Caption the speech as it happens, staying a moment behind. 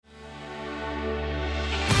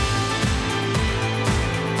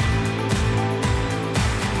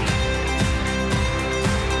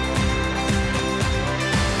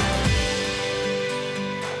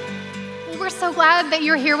glad that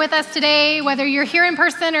you're here with us today. Whether you're here in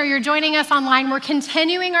person or you're joining us online, we're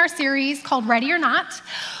continuing our series called Ready or Not,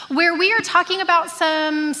 where we are talking about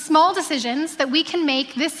some small decisions that we can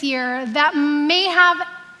make this year that may have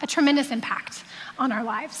a tremendous impact on our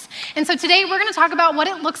lives. And so today we're going to talk about what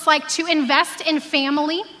it looks like to invest in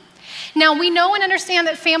family. Now, we know and understand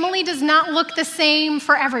that family does not look the same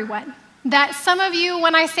for everyone. That some of you,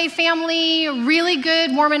 when I say family, really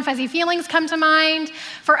good, warm and fuzzy feelings come to mind.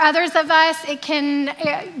 For others of us, it can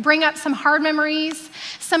bring up some hard memories.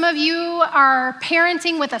 Some of you are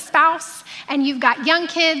parenting with a spouse and you've got young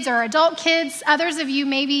kids or adult kids. Others of you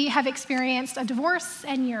maybe have experienced a divorce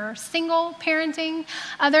and you're single parenting.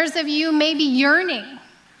 Others of you may be yearning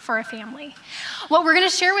for a family. What we're going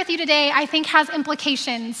to share with you today, I think, has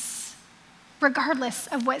implications regardless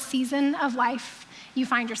of what season of life you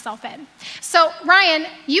find yourself in. So, Ryan,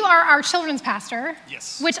 you are our children's pastor.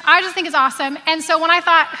 Yes. Which I just think is awesome. And so when I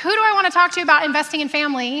thought, who do I want to talk to about investing in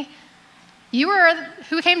family? You were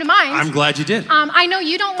who came to mind. I'm glad you did. I know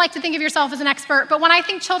you don't like to think of yourself as an expert, but when I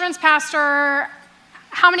think children's pastor,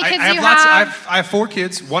 how many kids do you have? I have 4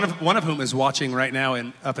 kids, one of whom is watching right now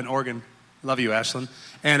up in Oregon. Love you, Ashlyn.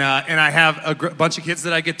 And I have a bunch of kids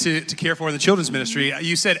that I get to care for in the children's ministry.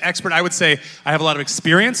 You said expert. I would say I have a lot of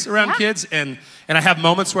experience around kids, and I have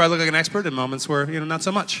moments where I look like an expert and moments where, not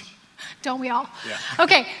so much. Don't we all? Yeah.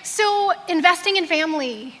 Okay, so investing in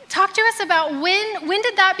family. Talk to us about when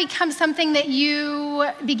did that become something that you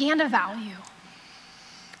began to value?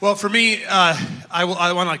 Well, for me, I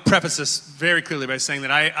want to preface this very clearly by saying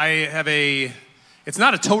that I have it's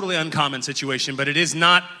not a totally uncommon situation, but it is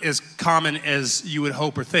not as common as you would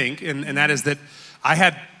hope or think, and that is that I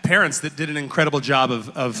had parents that did an incredible job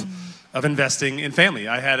of investing in family.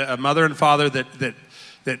 I had a mother and father that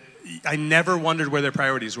I never wondered where their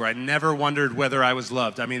priorities were. I never wondered whether I was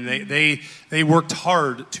loved. I mean, they worked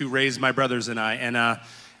hard to raise my brothers and I,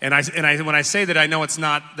 and when I say that I know it's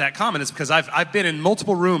not that common, it's because I've been in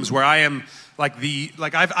multiple rooms where I am I've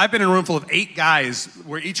been in a room full of 8 guys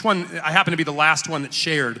where each one, I happen to be the last one that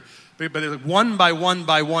shared, but they're like one by one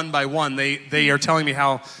by one by one, they are telling me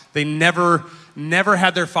how they never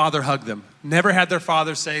had their father hug them, never had their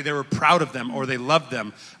father say they were proud of them or they loved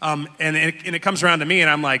them. And it comes around to me and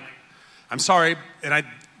I'm like, I'm sorry, and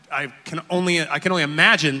I can only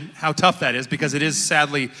imagine how tough that is, because it is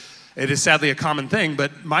sadly a common thing,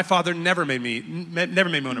 but my father never made me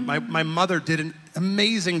moan. My mother did an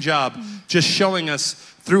amazing job just showing us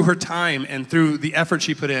through her time and through the effort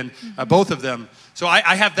she put in, both of them. So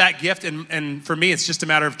I have that gift, and for me, it's just a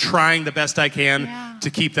matter of trying the best I can to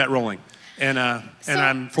keep that rolling. And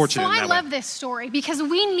I'm fortunate in that way. So I love this story because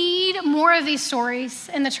we need more of these stories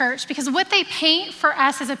in the church, because what they paint for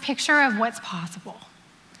us is a picture of what's possible.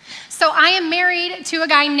 So I am married to a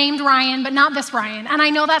guy named Ryan, but not this Ryan. And I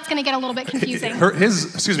know that's going to get a little bit confusing.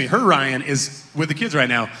 Her Ryan is with the kids right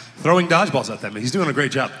now, throwing dodgeballs at them. He's doing a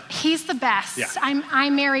great job. He's the best. Yeah. I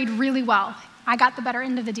married really well. I got the better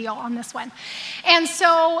end of the deal on this one. And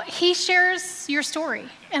so he shares your story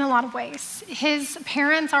in a lot of ways. His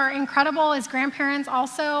parents are incredible, his grandparents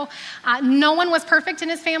also. No one was perfect in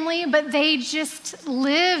his family, but they just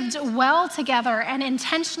lived well together and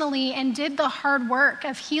intentionally and did the hard work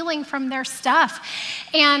of healing from their stuff.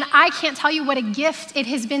 And I can't tell you what a gift it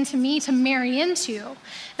has been to me to marry into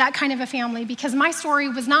that kind of a family, because my story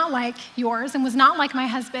was not like yours and was not like my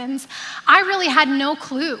husband's. I really had no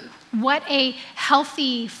clue what a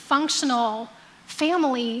healthy, functional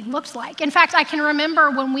family looked like. In fact, I can remember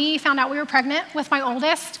when we found out we were pregnant with my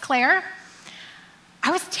oldest, Claire,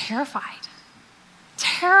 I was terrified,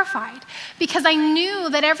 because I knew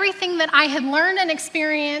that everything that I had learned and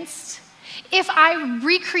experienced, if I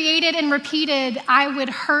recreated and repeated, I would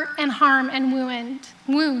hurt and harm and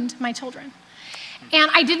wound my children. And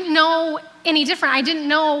I didn't know any different. I didn't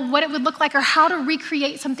know what it would look like or how to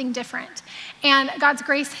recreate something different. And God's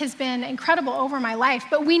grace has been incredible over my life.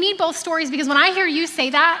 But we need both stories, because when I hear you say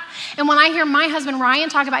that, and when I hear my husband Ryan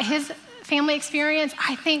talk about his family experience,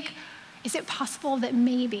 I think, is it possible that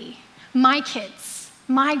maybe my kids,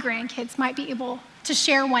 my grandkids might be able to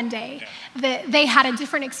share one day that they had a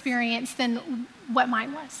different experience than what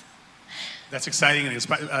mine was? That's exciting.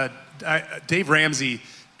 And Dave Ramsey,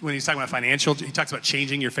 when he's talking about financial, he talks about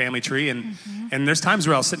changing your family tree. And there's times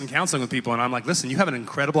where I'll sit in counseling with people and I'm like, listen, you have an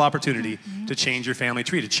incredible opportunity to change your family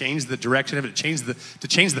tree, to change the direction of it, to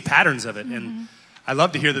change the patterns of it. And I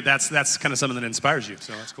love to hear that that's kind of something that inspires you.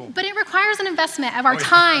 So that's cool. But it requires an investment of our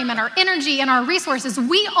time and our energy and our resources.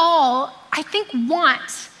 We all, I think,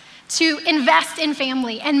 want to invest in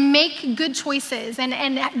family and make good choices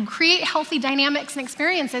and create healthy dynamics and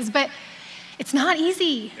experiences. But It's not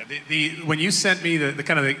easy. Yeah, when you sent me the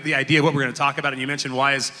kind of the idea of what we're going to talk about, and you mentioned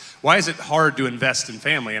why is it hard to invest in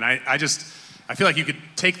family, and I feel like you could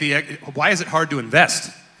take why is it hard to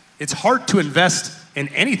invest? It's hard to invest in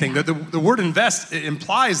anything. The word invest, it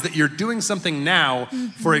implies that you're doing something now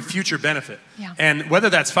for a future benefit. Yeah. And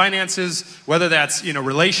whether that's finances, whether that's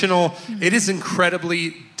relational, it is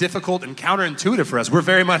incredibly difficult and counterintuitive for us. We're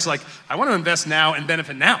very much like, I want to invest now and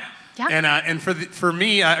benefit now. Yeah. And for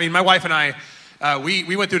me, I mean, my wife and I,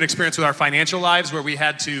 we went through an experience with our financial lives where we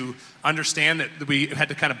had to understand that we had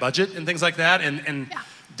to kind of budget and things like that. And yeah.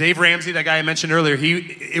 Dave Ramsey, that guy I mentioned earlier,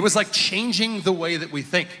 it was like changing the way that we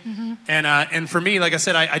think. And for me, like I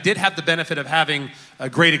said, I did have the benefit of having a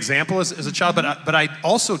great example as a child, but I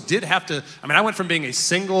also did have to, I mean, I went from being a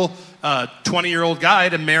single 20-year-old guy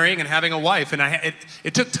to marrying and having a wife, and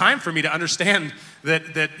it took time for me to understand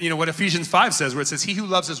that what Ephesians 5 says, where it says, he who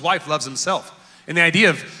loves his wife loves himself. And the idea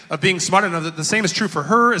of being smart enough that the same is true for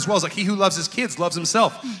her as well as like he who loves his kids loves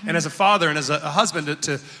himself. And as a father and as a husband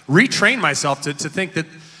to retrain myself to think that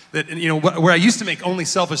where I used to make only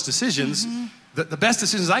selfish decisions, the best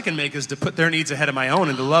decisions I can make is to put their needs ahead of my own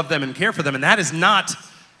and to love them and care for them. And that is not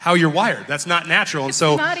how you're wired. That's not natural. And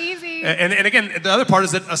so, it's not easy. And again, the other part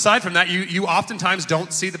is that aside from that, you oftentimes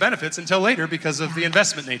don't see the benefits until later because of the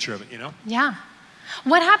investment nature of it, Yeah.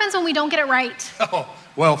 What happens when we don't get it right? Oh,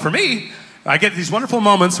 well, for me, I get these wonderful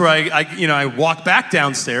moments where I walk back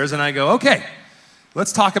downstairs and I go, okay,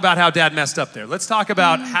 let's talk about how Dad messed up there. Let's talk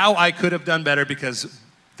about how I could have done better because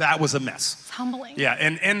that was a mess. It's humbling. Yeah,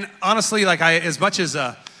 and honestly, like as much as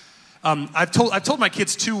I've told my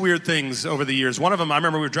kids two weird things over the years. One of them, I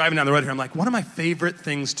remember we were driving down the road here. I'm like, one of my favorite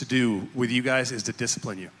things to do with you guys is to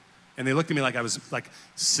discipline you. And they looked at me like I was like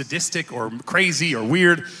sadistic or crazy or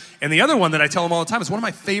weird. And the other one that I tell them all the time is one of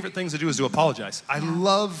my favorite things to do is to apologize. I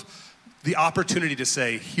love the opportunity to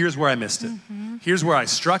say, here's where I missed it. Here's where I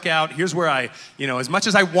struck out. Here's where I, as much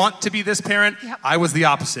as I want to be this parent, I was the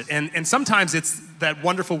opposite. And sometimes it's that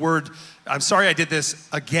wonderful word, I'm sorry I did this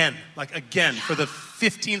again. Like again, for the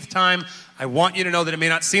 15th time, I want you to know that it may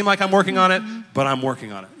not seem like I'm working on it, but I'm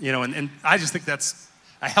working on it. And I just think that's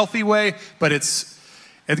a healthy way, but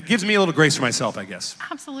it gives me a little grace for myself, I guess.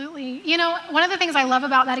 Absolutely. One of the things I love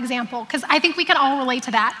about that example, because I think we can all relate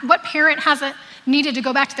to that. What parent hasn't needed to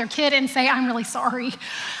go back to their kid and say, I'm really sorry,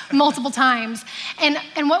 multiple times? And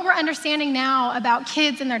what we're understanding now about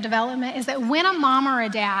kids and their development is that when a mom or a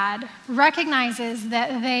dad recognizes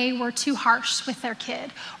that they were too harsh with their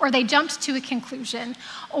kid, or they jumped to a conclusion,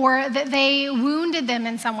 or that they wounded them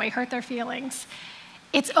in some way, hurt their feelings,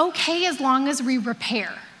 it's okay as long as we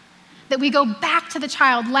repair. That we go back to the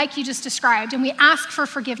child like you just described and we ask for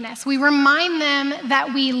forgiveness. We remind them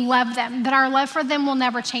that we love them, that our love for them will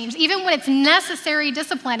never change. Even when it's necessary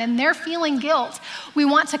discipline and they're feeling guilt, we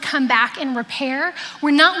want to come back and repair.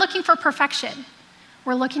 We're not looking for perfection.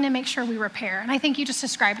 We're looking to make sure we repair. And I think you just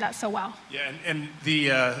described that so well. Yeah, and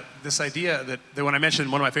this idea that when I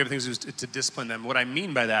mentioned one of my favorite things was to discipline them, what I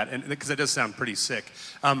mean by that, and because it does sound pretty sick,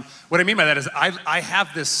 what I mean by that is I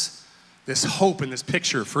have this hope and this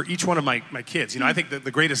picture for each one of my kids. I think that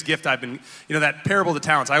the greatest gift I've been, that parable of the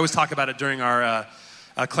talents, I always talk about it during our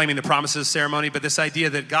claiming the promises ceremony, but this idea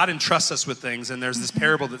that God entrusts us with things, and there's this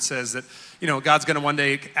parable that says that, God's gonna one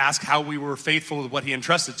day ask how we were faithful with what he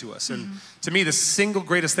entrusted to us. And to me, the single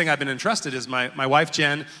greatest thing I've been entrusted is my wife,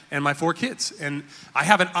 Jen, and my 4 kids. And I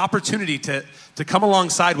have an opportunity to come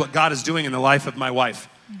alongside what God is doing in the life of my wife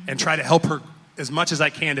and try to help her as much as I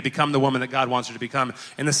can to become the woman that God wants her to become.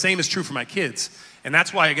 And the same is true for my kids. And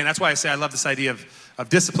that's why I say I love this idea of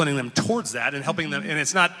disciplining them towards that and helping them. And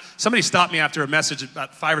it's not, somebody stopped me after a message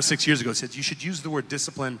about 5 or 6 years ago, said you should use the word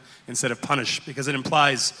discipline instead of punish, because it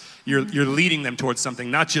implies you're leading them towards something,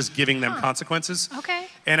 not just giving them consequences. Okay.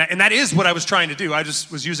 And that is what I was trying to do. I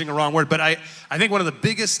just was using a wrong word. But I think one of the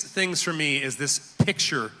biggest things for me is this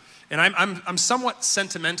picture. And I'm somewhat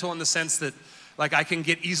sentimental in the sense that, like, I can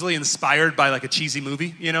get easily inspired by like a cheesy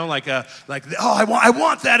movie, I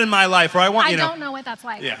want that in my life, or I don't know what that's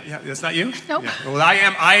like. Yeah, that's not you? Nope. Yeah. Well,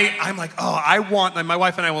 I'm like, I want, like, my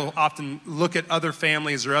wife and I will often look at other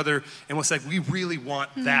families and we'll say, we really want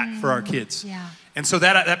that for our kids. Yeah. And so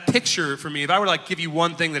that picture for me, if I were to give you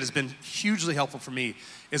one thing that has been hugely helpful for me,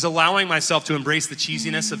 is allowing myself to embrace the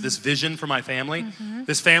cheesiness of this vision for my family.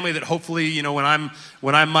 This family that hopefully, when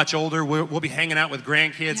I'm much older, we'll be hanging out with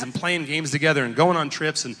grandkids and playing games together and going on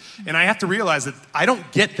trips. And I have to realize that I don't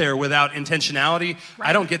get there without intentionality. Right.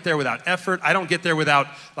 I don't get there without effort. I don't get there without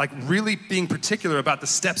really being particular about the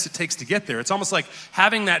steps it takes to get there. It's almost like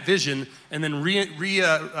having that vision and then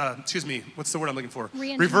what's the word I'm looking for?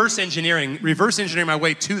 Reverse engineering engineering my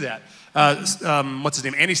way to that. What's his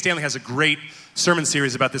name? Andy Stanley has a great sermon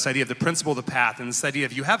series about this idea of the principle of the path, and this idea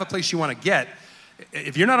of you have a place you want to get,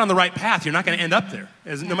 if you're not on the right path, you're not going to end up there.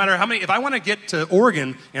 No matter how many, if I want to get to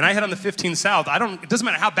Oregon and I head on the 15 South, it doesn't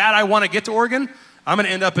matter how bad I want to get to Oregon, I'm going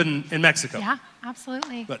to end up in Mexico. Yeah,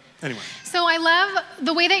 absolutely. But anyway. So I love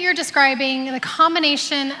the way that you're describing the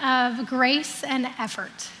combination of grace and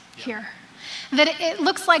effort here. That it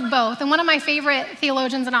looks like both. And one of my favorite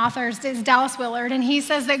theologians and authors is Dallas Willard, and he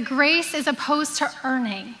says that grace is opposed to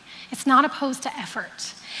earning. It's not opposed to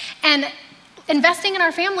effort. And investing in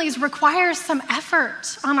our families requires some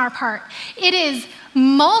effort on our part. It is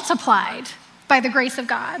multiplied by the grace of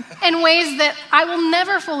God in ways that I will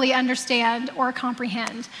never fully understand or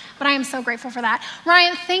comprehend. But I am so grateful for that.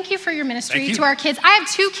 Ryan, thank you for your ministry to our kids. I have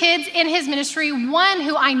 2 kids in his ministry, one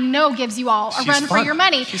who I know gives you all a run for your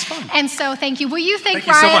money. She's fun. And so thank you. Will you thank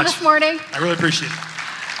you so Ryan much this morning? I really appreciate it.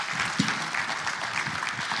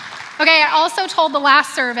 Okay, I also told the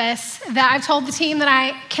last service that I've told the team that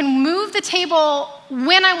I can move the table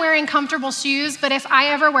when I'm wearing comfortable shoes, but if I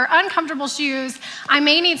ever wear uncomfortable shoes, I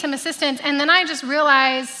may need some assistance. And then I just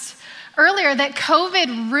realized earlier that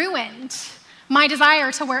COVID ruined my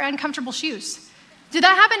desire to wear uncomfortable shoes. Did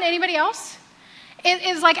that happen to anybody else? It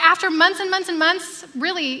is like after months and months and months,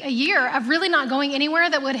 really a year of really not going anywhere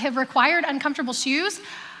that would have required uncomfortable shoes,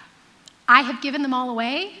 I have given them all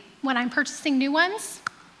away when I'm purchasing new ones.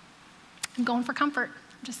 I'm going for comfort,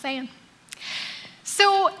 I'm just saying.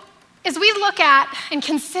 So as we look at and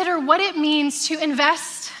consider what it means to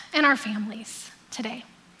invest in our families today,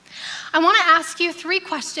 I want to ask you 3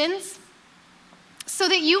 questions so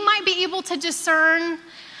that you might be able to discern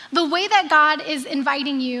the way that God is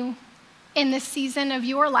inviting you in this season of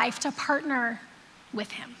your life to partner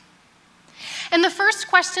with him. And the first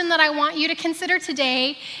question that I want you to consider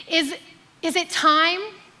today is it time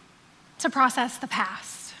to process the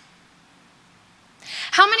past?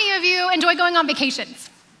 How many of you enjoy going on vacations?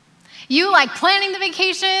 You like planning the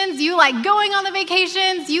vacations, you like going on the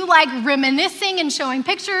vacations, you like reminiscing and showing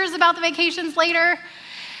pictures about the vacations later.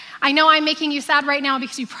 I know I'm making you sad right now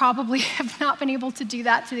because you probably have not been able to do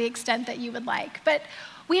that to the extent that you would like, but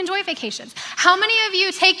we enjoy vacations. How many of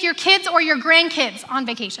you take your kids or your grandkids on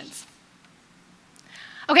vacations?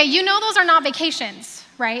 Okay, you know those are not vacations,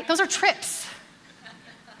 right? Those are trips.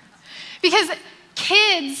 Because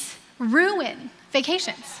kids ruin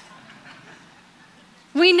vacations.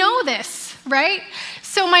 We know this, right?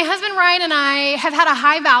 So my husband Ryan and I have had a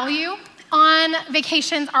high value on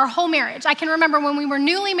vacations our whole marriage. I can remember when we were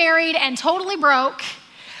newly married and totally broke,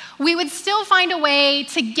 we would still find a way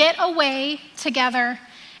to get away together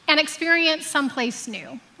and experience someplace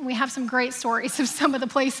new. We have some great stories of some of the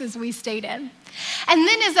places we stayed in. And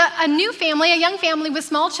then as a new family, a young family with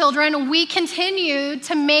small children, we continued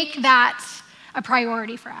to make that a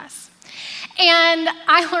priority for us. And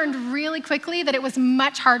I learned really quickly that it was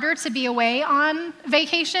much harder to be away on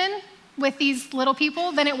vacation with these little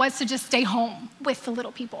people than it was to just stay home with the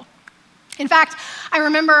little people. In fact, I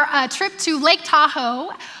remember a trip to Lake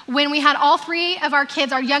Tahoe when we had all 3 of our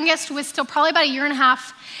kids. Our youngest was still probably about 1.5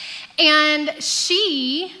 years, and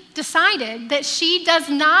she decided that she does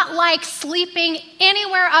not like sleeping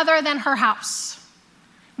anywhere other than her house.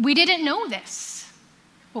 We didn't know this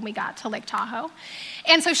when we got to Lake Tahoe.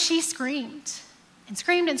 And so she screamed and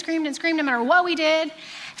screamed and screamed and screamed no matter what we did.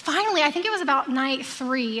 Finally, I think it was about night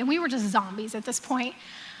 3, and we were just zombies at this point.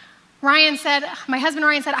 My husband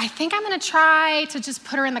Ryan said, I think I'm gonna try to just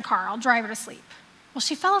put her in the car. I'll drive her to sleep. Well,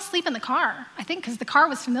 she fell asleep in the car, I think because the car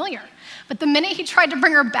was familiar. But the minute he tried to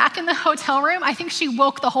bring her back in the hotel room, I think she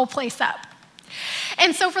woke the whole place up.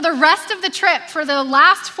 And so for the rest of the trip, for the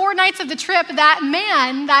last 4 nights of the trip,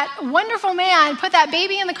 that wonderful man, put that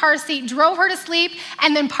baby in the car seat, drove her to sleep,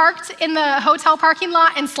 and then parked in the hotel parking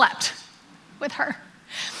lot and slept with her.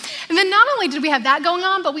 And then not only did we have that going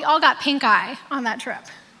on, but we all got pink eye on that trip.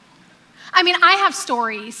 I mean, I have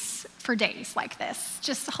stories for days like this,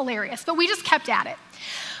 just hilarious, but we just kept at it.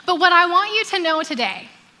 But what I want you to know today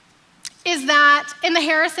is that in the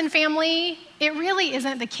Harrison family, it really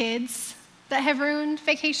isn't the kids that have ruined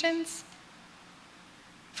vacations.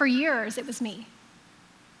 For years, it was me.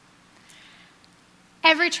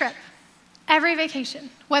 Every trip, every vacation,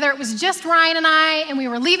 whether it was just Ryan and I, and we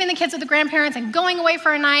were leaving the kids with the grandparents and going away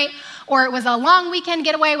for a night, or it was a long weekend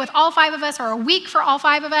getaway with all 5 of us, or a week for all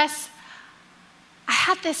 5 of us, I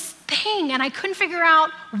had this thing, and I couldn't figure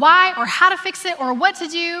out why or how to fix it or what to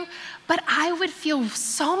do, but I would feel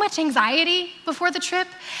so much anxiety before the trip,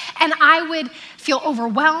 and I would feel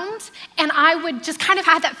overwhelmed, and I would just kind of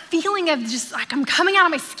have that feeling of just like I'm coming out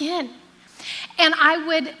of my skin. And I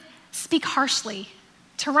would speak harshly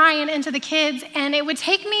to Ryan and to the kids, and it would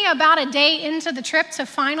take me about a day into the trip to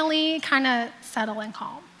finally kind of settle and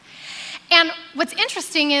calm. And what's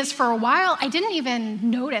interesting is for a while, I didn't even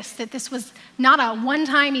notice that this was not a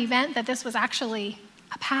one-time event, that this was actually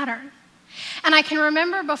a pattern. And I can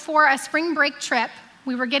remember before a spring break trip,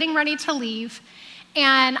 we were getting ready to leave,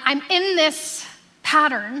 and I'm in this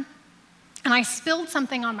pattern, and I spilled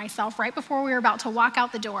something on myself right before we were about to walk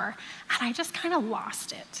out the door, and I just kind of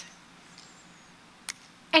lost it.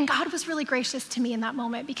 And God was really gracious to me in that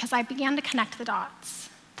moment because I began to connect the dots,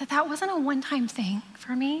 that wasn't a one-time thing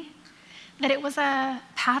for me, that it was a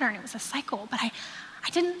pattern, it was a cycle, but I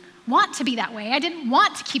didn't want to be that way. I didn't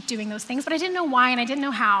want to keep doing those things, but I didn't know why and I didn't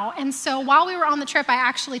know how. And so while we were on the trip, I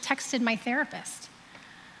actually texted my therapist.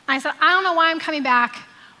 I said, I don't know why I'm coming back.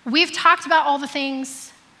 We've talked about all the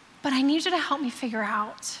things, but I need you to help me figure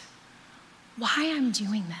out why I'm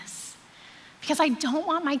doing this. Because I don't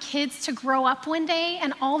want my kids to grow up one day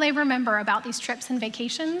and all they remember about these trips and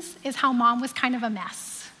vacations is how mom was kind of a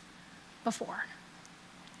mess before.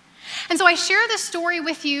 And so I share this story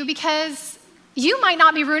with you because you might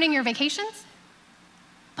not be ruining your vacations,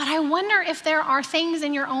 but I wonder if there are things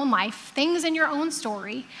in your own life, things in your own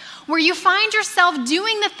story, where you find yourself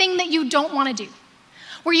doing the thing that you don't want to do,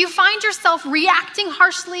 where you find yourself reacting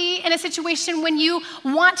harshly in a situation when you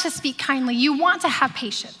want to speak kindly, you want to have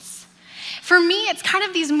patience. For me, it's kind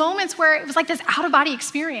of these moments where it was like this out-of-body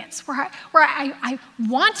experience, where I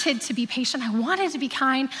wanted to be patient, I wanted to be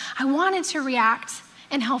kind, I wanted to react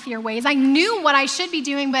in healthier ways. I knew what I should be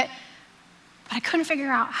doing, but I couldn't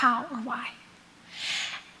figure out how or why.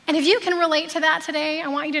 And if you can relate to that today, I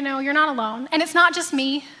want you to know you're not alone. And it's not just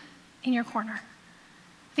me in your corner.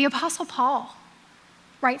 The Apostle Paul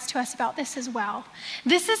writes to us about this as well.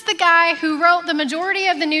 This is the guy who wrote the majority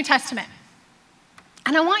of the New Testament.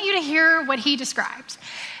 And I want you to hear what he described.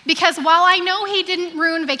 Because while I know he didn't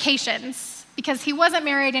ruin vacations, because he wasn't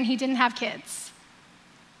married and he didn't have kids,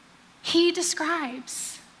 he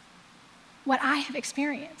describes what I have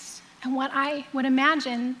experienced and what I would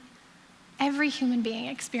imagine every human being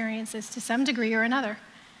experiences to some degree or another.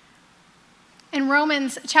 In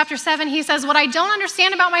Romans chapter 7, he says, what I don't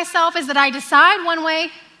understand about myself is that I decide one way,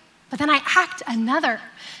 but then I act another,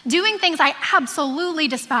 doing things I absolutely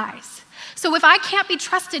despise. So if I can't be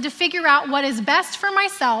trusted to figure out what is best for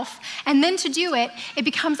myself and then to do it, it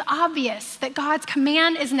becomes obvious that God's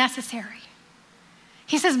command is necessary.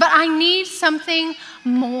 He says, but I need something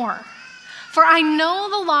more. For I know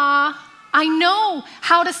the law, I know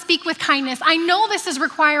how to speak with kindness. I know this is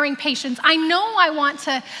requiring patience. I know I want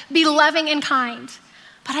to be loving and kind,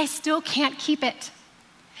 but I still can't keep it.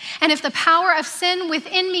 And if the power of sin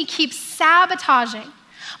within me keeps sabotaging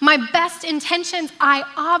my best intentions, I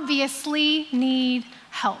obviously need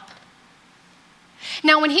help.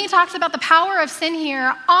 Now, when he talks about the power of sin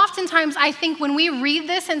here, oftentimes I think when we read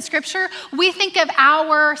this in scripture, we think of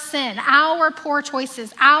our sin, our poor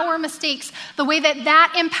choices, our mistakes, the way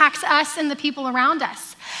that impacts us and the people around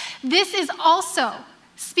us. This is also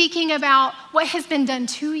speaking about what has been done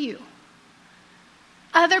to you.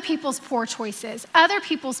 Other people's poor choices, other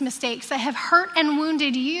people's mistakes that have hurt and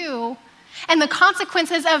wounded you, and the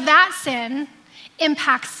consequences of that sin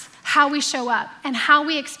impacts how we show up and how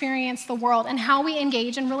we experience the world and how we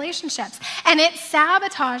engage in relationships. And it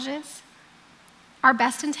sabotages our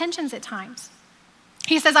best intentions at times.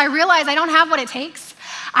 He says, I realize I don't have what it takes.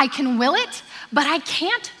 I can will it, but I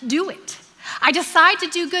can't do it. I decide to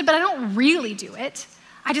do good, but I don't really do it.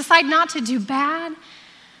 I decide not to do bad,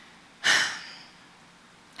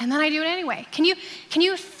 and then I do it anyway. Can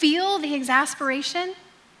you feel the exasperation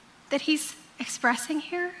that he's expressing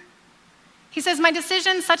here? He says, my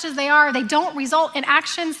decisions, such as they are, they don't result in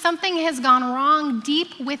action. Something has gone wrong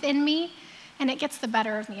deep within me, and it gets the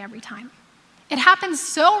better of me every time. It happens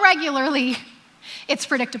so regularly, it's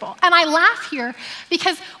predictable. And I laugh here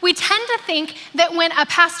because we tend to think that when a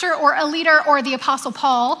pastor or a leader or the Apostle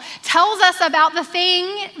Paul tells us about the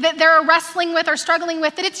thing that they're wrestling with or struggling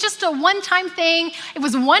with, that it's just a one-time thing. It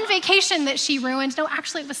was one vacation that she ruined. No,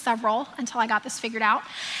 actually it was several until I got this figured out.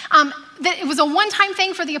 That it was a one-time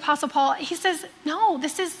thing for the Apostle Paul. He says, no,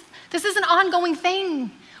 this is an ongoing thing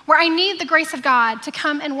where I need the grace of God to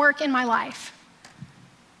come and work in my life.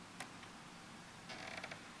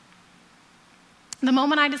 The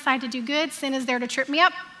moment I decide to do good, sin is there to trip me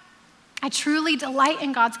up. I truly delight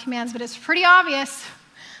in God's commands, but it's pretty obvious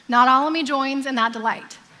not all of me joins in that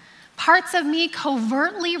delight. Parts of me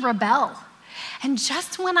covertly rebel. And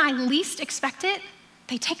just when I least expect it,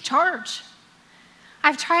 they take charge.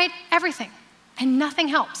 I've tried everything, and nothing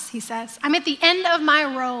helps, he says. I'm at the end of my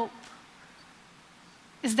rope.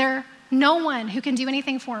 Is there no one who can do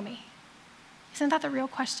anything for me? Isn't that the real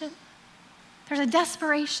question? There's a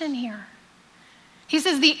desperation here. He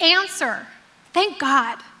says the answer, thank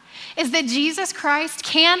God, is that Jesus Christ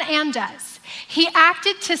can and does. He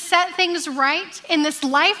acted to set things right in this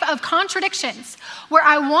life of contradictions where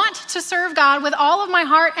I want to serve God with all of my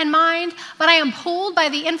heart and mind, but I am pulled by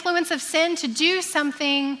the influence of sin to do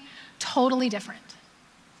something totally different.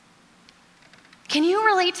 Can you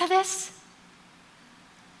relate to this?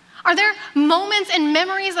 Are there moments and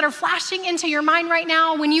memories that are flashing into your mind right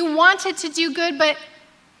now when you wanted to do good, but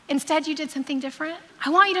instead you did something different? I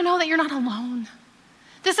want you to know that you're not alone.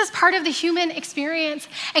 This is part of the human experience,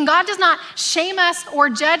 and God does not shame us or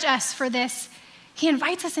judge us for this. He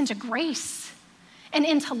invites us into grace and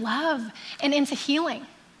into love and into healing.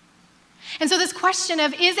 And so this question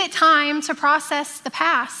of, is it time to process the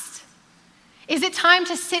past? Is it time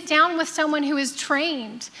to sit down with someone who is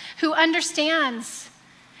trained, who understands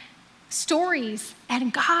stories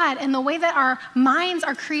and God and the way that our minds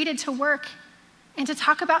are created to work, and to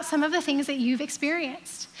talk about some of the things that you've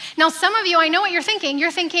experienced? Now, some of you, I know what you're thinking.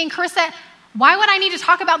 You're thinking, Carissa, why would I need to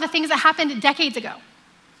talk about the things that happened decades ago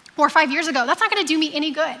or 5 years ago? That's not going to do me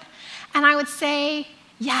any good. And I would say,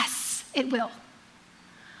 yes, it will.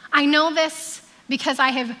 I know this because I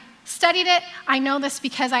have studied it. I know this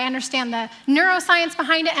because I understand the neuroscience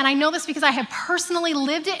behind it. And I know this because I have personally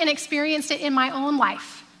lived it and experienced it in my own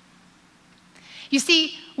life. You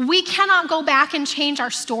see, we cannot go back and change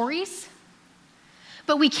our stories,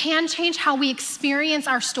 but we can change how we experience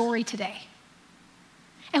our story today.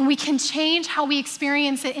 And we can change how we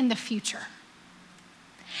experience it in the future.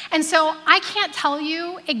 And so I can't tell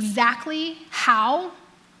you exactly how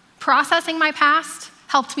processing my past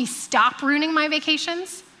helped me stop ruining my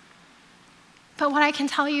vacations. But what I can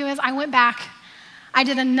tell you is I went back, I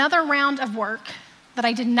did another round of work that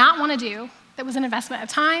I did not want to do, that was an investment of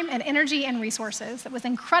time and energy and resources, that was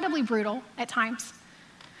incredibly brutal at times.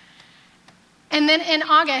 And then in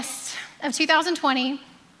August of 2020,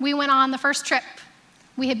 we went on the first trip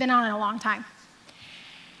we had been on in a long time.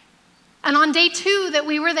 And on day 2 that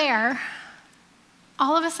we were there,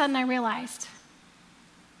 all of a sudden I realized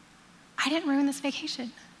I didn't ruin this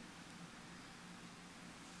vacation.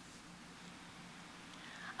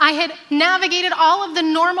 I had navigated all of the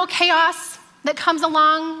normal chaos that comes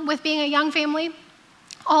along with being a young family,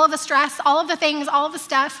 all of the stress, all of the things, all of the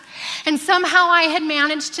stuff, and somehow I had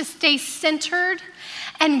managed to stay centered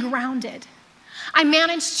and grounded. I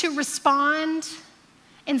managed to respond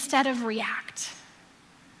instead of react.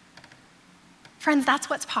 Friends, that's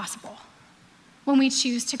what's possible when we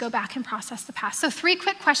choose to go back and process the past. So 3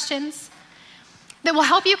 quick questions that will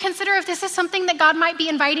help you consider if this is something that God might be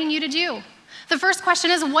inviting you to do. The first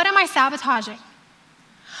question is, what am I sabotaging?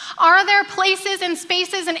 Are there places and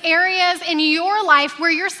spaces and areas in your life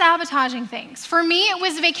where you're sabotaging things? For me, it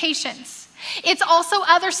was vacations. It's also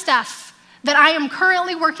other stuff that I am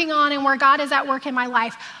currently working on and where God is at work in my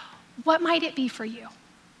life. What might it be for you?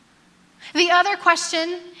 The other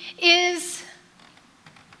question is,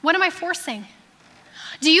 what am I forcing?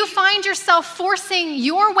 Do you find yourself forcing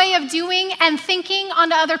your way of doing and thinking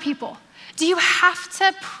onto other people? Do you have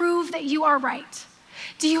to prove that you are right?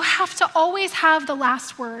 Do you have to always have the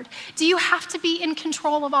last word? Do you have to be in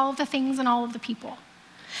control of all of the things and all of the people?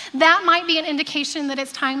 That might be an indication that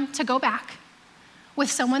it's time to go back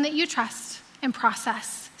with someone that you trust and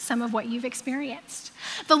process some of what you've experienced.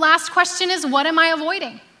 The last question is, what am I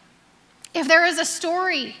avoiding? If there is a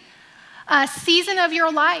story, a season of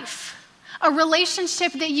your life, a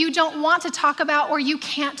relationship that you don't want to talk about or you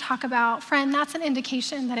can't talk about, friend, that's an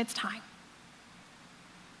indication that it's time.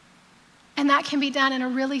 And that can be done in a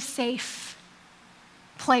really safe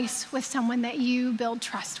place with someone that you build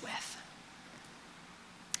trust with.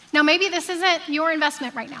 Now, maybe this isn't your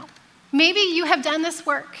investment right now. Maybe you have done this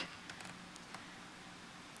work,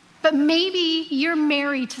 but maybe you're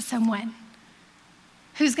married to someone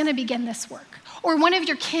who's going to begin this work, or one of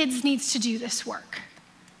your kids needs to do this work.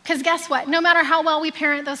 Because guess what? No matter how well we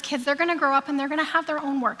parent those kids, they're going to grow up and they're going to have their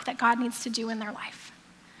own work that God needs to do in their life.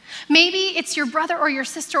 Maybe it's your brother or your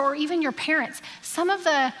sister or even your parents. Some of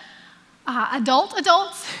the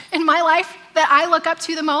adults in my life that I look up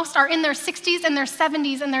to the most are in their 60s and their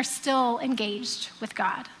 70s, and they're still engaged with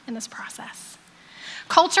God in this process.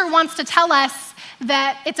 Culture wants to tell us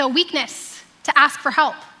that it's a weakness to ask for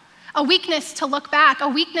help, a weakness to look back, a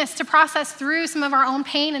weakness to process through some of our own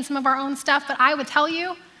pain and some of our own stuff, but I would tell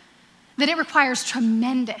you that it requires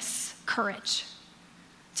tremendous courage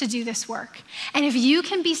to do this work. And if you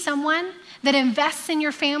can be someone that invests in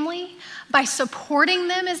your family by supporting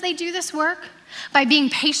them as they do this work, by being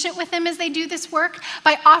patient with them as they do this work,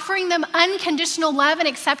 by offering them unconditional love and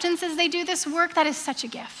acceptance as they do this work, that is such a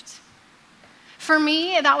gift. For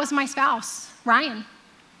me, that was my spouse, Ryan.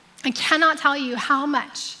 I cannot tell you how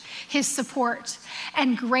much his support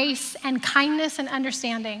and grace and kindness and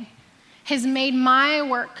understanding has made my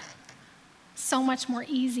work so much more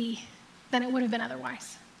easy than it would have been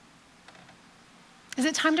otherwise. Is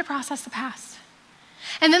it time to process the past?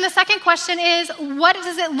 And then the second question is, what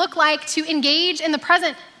does it look like to engage in the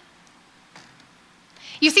present?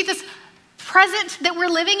 You see, this present that we're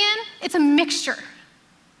living in, it's a mixture.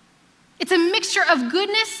 It's a mixture of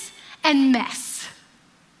goodness and mess.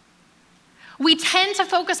 We tend to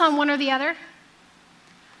focus on one or the other.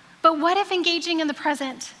 But what if engaging in the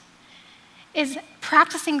present is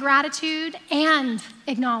practicing gratitude and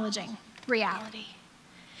acknowledging reality?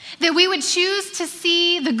 That we would choose to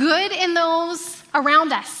see the good in those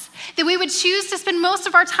around us. That we would choose to spend most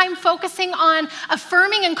of our time focusing on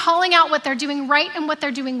affirming and calling out what they're doing right and what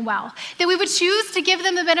they're doing well. That we would choose to give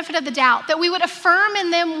them the benefit of the doubt. That we would affirm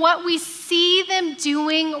in them what we see them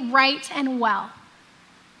doing right and well.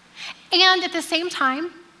 And at the same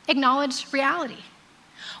time, acknowledge reality.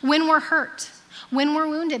 When we're hurt, when we're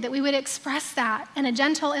wounded, that we would express that in a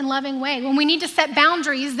gentle and loving way. When we need to set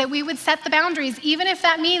boundaries, that we would set the boundaries, even if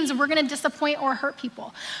that means we're going to disappoint or hurt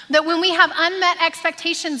people. That when we have unmet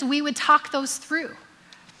expectations, we would talk those through.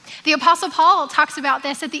 The Apostle Paul talks about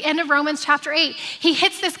this at the end of Romans chapter 8. He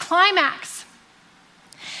hits this climax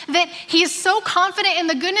that he is so confident in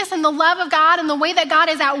the goodness and the love of God and the way that God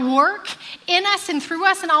is at work in us and through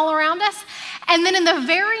us and all around us. And then in the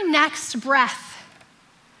very next breath,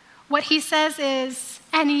 what he says is,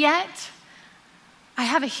 and yet I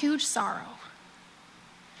have a huge sorrow.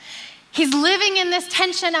 He's living in this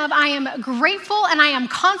tension of I am grateful and I am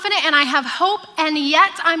confident and I have hope, and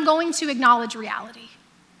yet I'm going to acknowledge reality.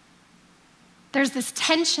 There's this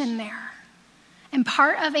tension there. And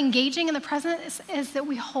part of engaging in the present is that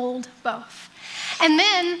we hold both. And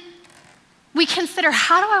then we consider,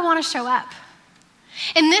 how do I want to show up?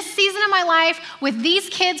 In this season of my life, with these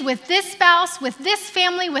kids, with this spouse, with this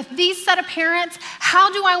family, with these set of parents,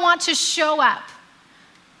 how do I want to show up?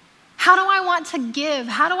 How do I want to give?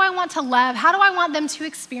 How do I want to love? How do I want them to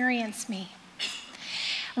experience me?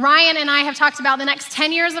 Ryan and I have talked about the next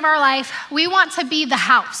 10 years of our life. We want to be the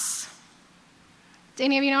house. Do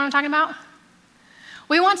any of you know what I'm talking about?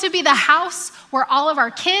 We want to be the house where all of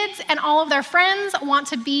our kids and all of their friends want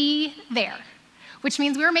to be there, which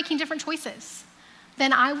means we're making different choices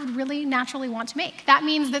than I would really naturally want to make. That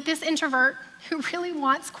means that this introvert who really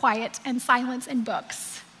wants quiet and silence and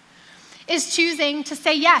books is choosing to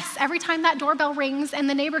say yes every time that doorbell rings and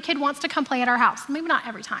the neighbor kid wants to come play at our house. Maybe not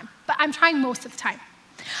every time, but I'm trying most of the time.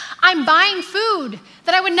 I'm buying food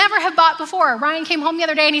that I would never have bought before. Ryan came home the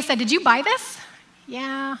other day and he said, "Did you buy this?"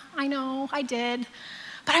 Yeah, I know, I did.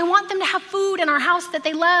 But I want them to have food in our house that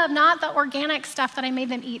they love, not the organic stuff that I made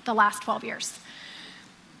them eat the last 12 years.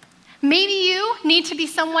 Maybe you need to be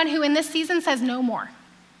someone who in this season says no more.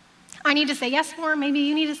 I need to say yes more. Maybe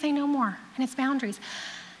you need to say no more, and it's boundaries.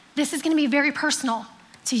 This is going to be very personal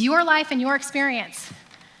to your life and your experience.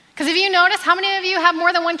 Because if you notice, how many of you have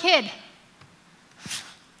more than one kid?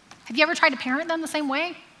 Have you ever tried to parent them the same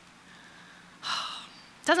way?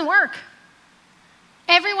 It doesn't work.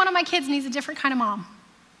 Every one of my kids needs a different kind of mom.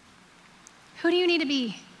 Who do you need to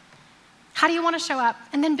be? How do you want to show up?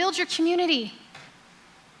 And then build your community.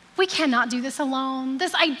 We cannot do this alone.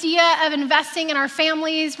 This idea of investing in our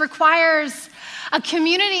families requires a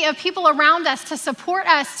community of people around us to support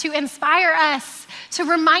us, to inspire us, to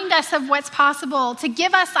remind us of what's possible, to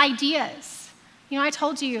give us ideas. You know, I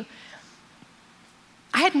told you,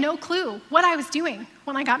 I had no clue what I was doing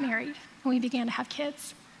when I got married, when we began to have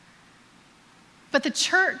kids. But the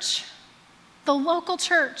church, the local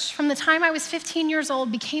church, from the time I was 15 years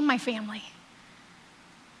old, became my family.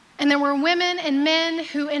 And there were women and men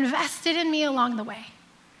who invested in me along the way,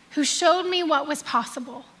 who showed me what was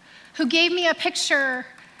possible, who gave me a picture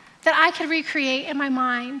that I could recreate in my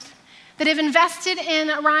mind, that have invested in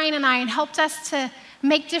Ryan and I and helped us to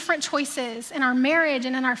make different choices in our marriage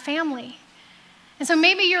and in our family. And so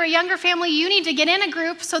maybe you're a younger family, you need to get in a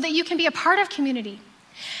group so that you can be a part of community.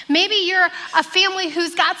 Maybe you're a family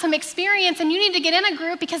who's got some experience and you need to get in a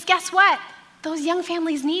group because guess what? Those young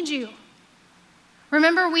families need you.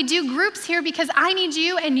 Remember, we do groups here because I need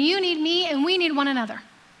you and you need me and we need one another.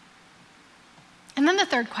 And then the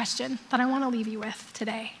third question that I want to leave you with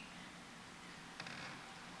today.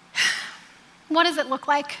 What does it look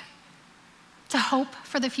like to hope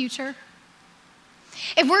for the future?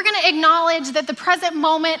 If we're going to acknowledge that the present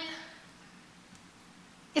moment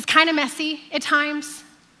is kind of messy at times,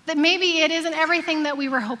 that maybe it isn't everything that we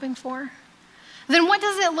were hoping for, then what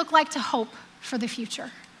does it look like to hope for the future?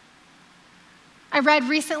 I read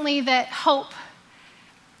recently that hope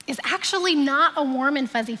is actually not a warm and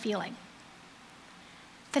fuzzy feeling,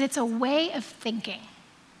 that it's a way of thinking.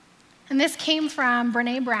 And this came from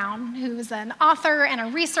Brené Brown, who's an author and a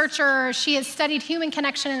researcher. She has studied human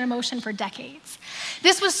connection and emotion for decades.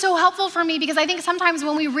 This was so helpful for me because I think sometimes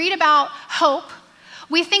when we read about hope,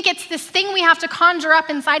 we think it's this thing we have to conjure up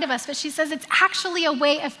inside of us, but she says it's actually a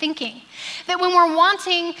way of thinking. That when we're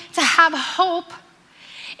wanting to have hope,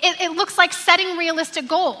 it looks like setting realistic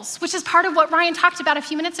goals, which is part of what Ryan talked about a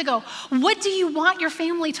few minutes ago. What do you want your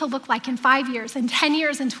family to look like in 5 years, in 10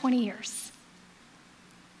 years, in 20 years?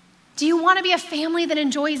 Do you want to be a family that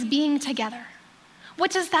enjoys being together? What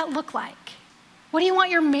does that look like? What do you want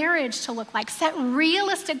your marriage to look like? Set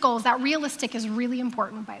realistic goals. That realistic is really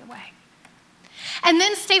important, by the way. And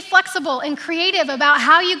then stay flexible and creative about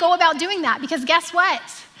how you go about doing that, because guess what?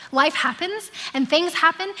 Life happens and things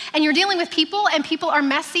happen and you're dealing with people and people are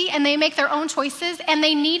messy and they make their own choices and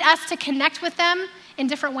they need us to connect with them in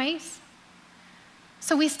different ways.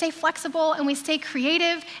 So we stay flexible and we stay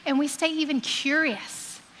creative and we stay even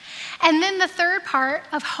curious. And then the third part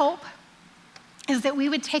of hope is that we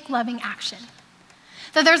would take loving action.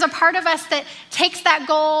 That there's a part of us that takes that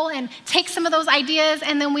goal and takes some of those ideas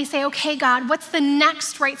and then we say, okay, God, what's the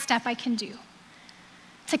next right step I can do?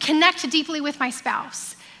 To connect deeply with my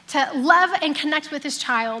spouse, to love and connect with this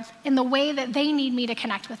child in the way that they need me to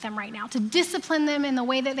connect with them right now, to discipline them in the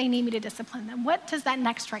way that they need me to discipline them. What does that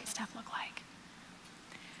next right step look like?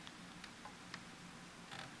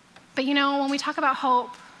 But you know, when we talk about hope,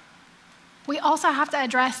 we also have to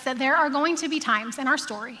address that there are going to be times in our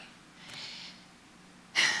story,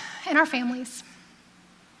 in our families,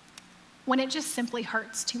 when it just simply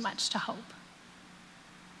hurts too much to hope.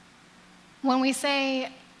 When we say,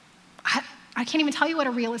 I can't even tell you what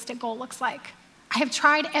a realistic goal looks like. I have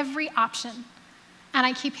tried every option and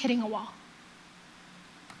I keep hitting a wall.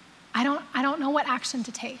 I don't know what action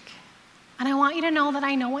to take. And I want you to know that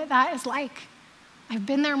I know what that is like. I've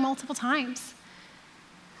been there multiple times.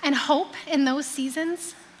 And hope in those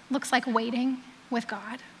seasons looks like waiting with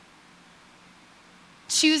God.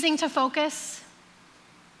 Choosing to focus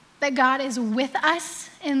that God is with us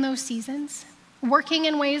in those seasons, working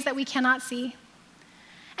in ways that we cannot see.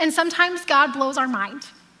 And sometimes God blows our mind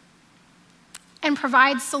and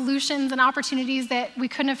provides solutions and opportunities that we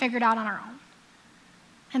couldn't have figured out on our own.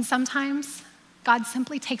 And sometimes God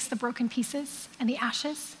simply takes the broken pieces and the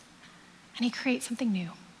ashes and he creates something new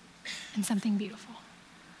and something beautiful.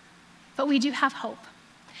 But we do have hope.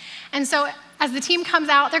 And so as the team comes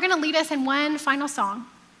out, they're going to lead us in one final song.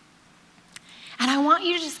 And I want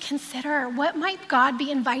you to just consider, what might God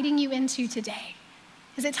be inviting you into today?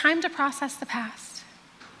 Is it time to process the past?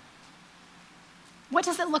 What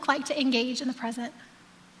does it look like to engage in the present?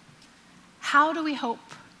 How do we hope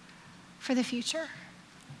for the future?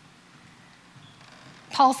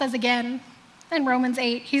 Paul says again in Romans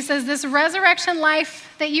 8, he says, this resurrection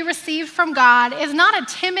life that you received from God is not a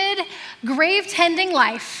timid, grave-tending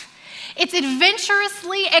life. It's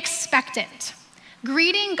adventurously expectant,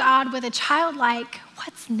 greeting God with a childlike,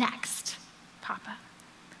 what's next, Papa?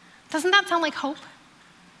 Doesn't that sound like hope?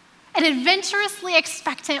 An adventurously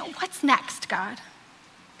expectant, what's next, God?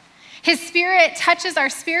 His Spirit touches our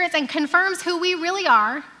spirits and confirms who we really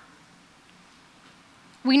are.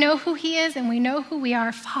 We know who he is and we know who we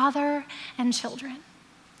are, father and children.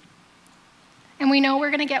 And we know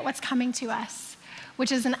we're going to get what's coming to us,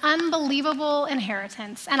 which is an unbelievable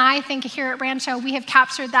inheritance. And I think here at Rancho, we have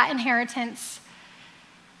captured that inheritance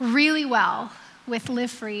really well with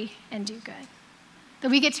Live Free and Do Good. That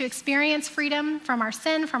we get to experience freedom from our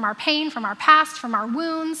sin, from our pain, from our past, from our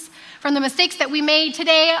wounds, from the mistakes that we made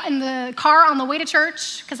today in the car on the way to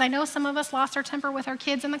church, because I know some of us lost our temper with our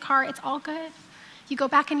kids in the car. It's all good. You go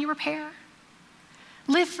back and you repair.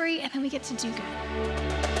 Live free, and then we get to do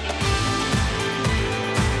good.